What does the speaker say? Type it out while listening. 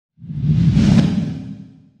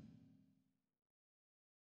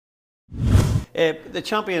The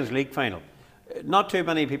Champions League final. Not too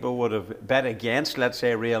many people would have bet against, let's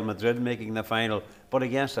say, Real Madrid making the final, but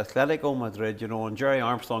against Atletico Madrid, you know, and Jerry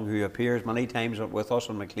Armstrong, who appears many times with us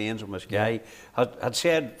on McLean's and with Sky, had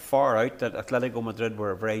said far out that Atletico Madrid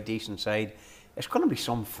were a very decent side. It's going to be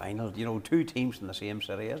some final, you know, two teams in the same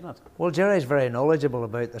city, isn't it? Well, Jerry's very knowledgeable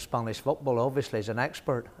about the Spanish football, obviously, he's an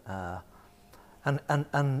expert. And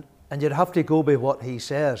you'd have to go by what he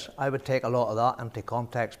says. I would take a lot of that into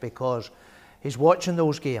context because he's watching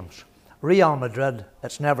those games. Real Madrid,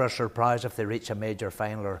 it's never a surprise if they reach a major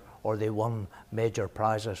final or they won major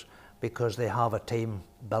prizes because they have a team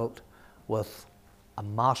built with a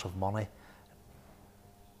massive money.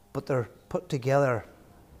 But they're put together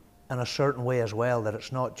in a certain way as well, that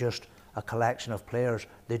it's not just a collection of players.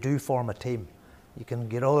 They do form a team. You can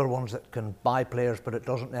get other ones that can buy players, but it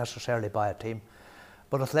doesn't necessarily buy a team.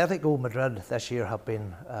 But Atletico Madrid this year have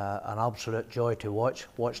been an absolute joy to watch.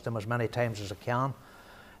 Watch them as many times as I can.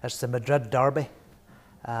 It's the Madrid derby.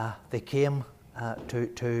 They came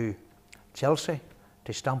to Chelsea,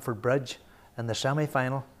 to Stamford Bridge in the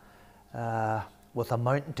semi-final with a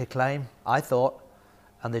mountain to climb, I thought,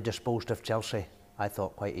 and they disposed of Chelsea, I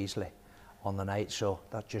thought, quite easily on the night. So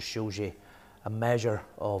that just shows you a measure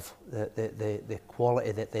of the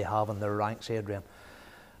quality that they have in their ranks, Adrian.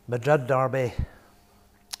 Madrid derby,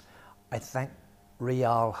 I think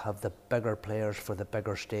Real have the bigger players for the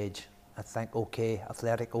bigger stage. I think, okay,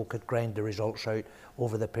 Atletico could grind the results out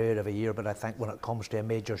over the period of a year, but I think when it comes to a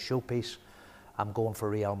major showpiece, I'm going for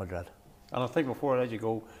Real Madrid. And I think before I let you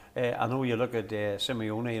go, I know you look at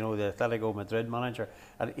Simeone, you know, the Atletico Madrid manager,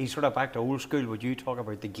 and he's sort of back to old school. Would you talk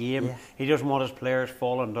about the game? Yeah. He doesn't want his players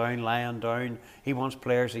falling down, lying down. He wants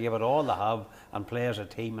players to give it all they have and play as a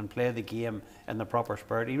team and play the game in the proper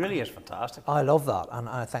spirit. He really is fantastic. I love that, and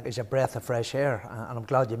I think he's a breath of fresh air, and I'm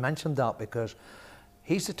glad you mentioned that because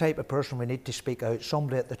he's the type of person we need to speak out,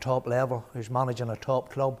 somebody at the top level who's managing a top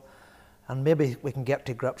club. And maybe we can get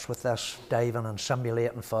to grips with this diving and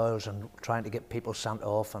simulating fouls and trying to get people sent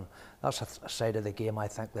off. And that's a side of the game I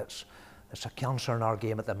think it's a cancer in our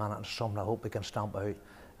game at the minute, and something I hope we can stamp out.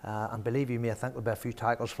 And believe you me, I think there'll be a few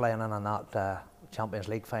tackles flying in on that Champions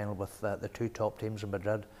League final with the two top teams in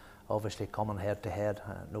Madrid, obviously coming head to head.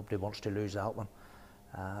 Nobody wants to lose that one.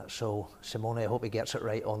 So Simone, I hope he gets it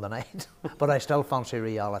right on the night. But I still fancy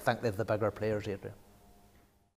Real. I think they've the bigger players, Adrian.